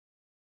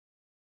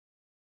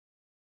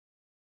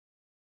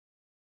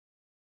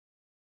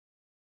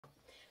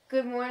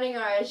Good morning,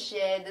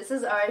 RSGA. This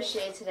is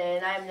RSGA Today,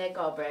 and I'm Nick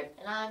Albrecht.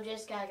 And I'm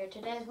Jess Geiger.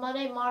 Today is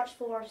Monday, March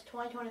 4th,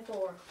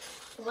 2024.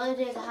 The weather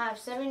today is a high of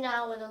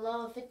 79 with a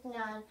low of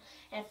 59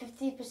 and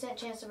 50%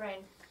 chance of rain.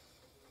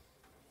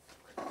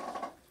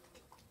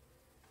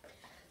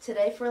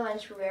 Today for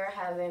lunch we are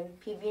having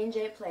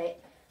PB&J plate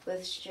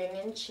with string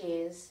and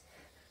cheese,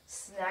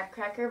 snack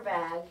cracker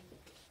bag,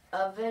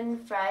 oven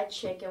fried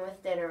chicken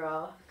with dinner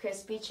roll,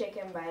 crispy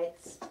chicken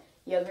bites,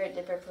 yogurt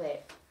dipper plate.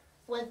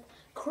 With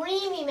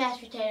creamy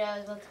mashed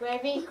potatoes with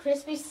gravy,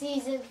 crispy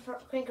seasoned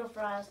crinkle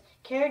fries,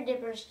 carrot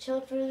dippers,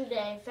 chilled through the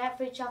day,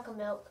 fat-free chocolate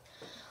milk,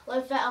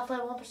 low-fat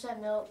unflavored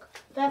 1% milk,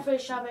 fat-free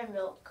strawberry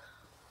milk.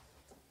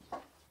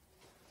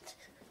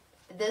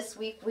 This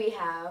week we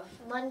have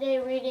Monday,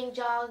 reading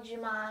jogs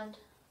your mind.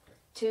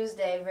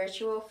 Tuesday,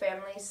 virtual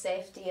family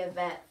safety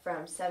event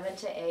from 7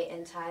 to 8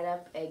 and tied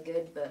up a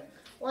good book.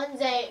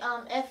 Wednesday,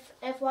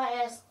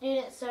 FYS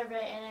student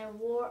survey and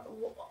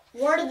a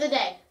word of the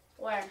day.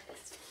 Where?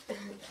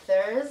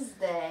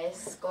 Thursday,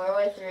 score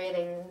with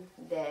reading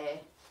day.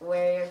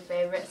 Wear your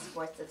favorite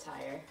sports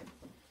attire.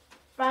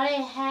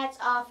 Friday, hats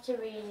off to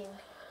reading.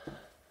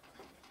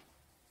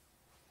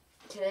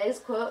 Today's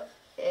quote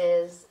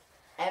is,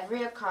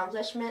 "Every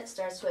accomplishment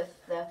starts with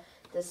the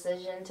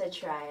decision to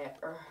try it."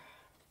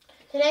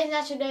 Today's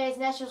National Day is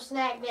National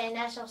Snack Day,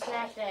 National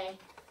Snack Day.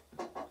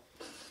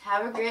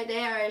 Have a great day,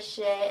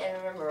 RSGA, and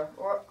remember,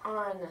 we're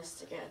on this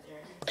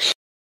together.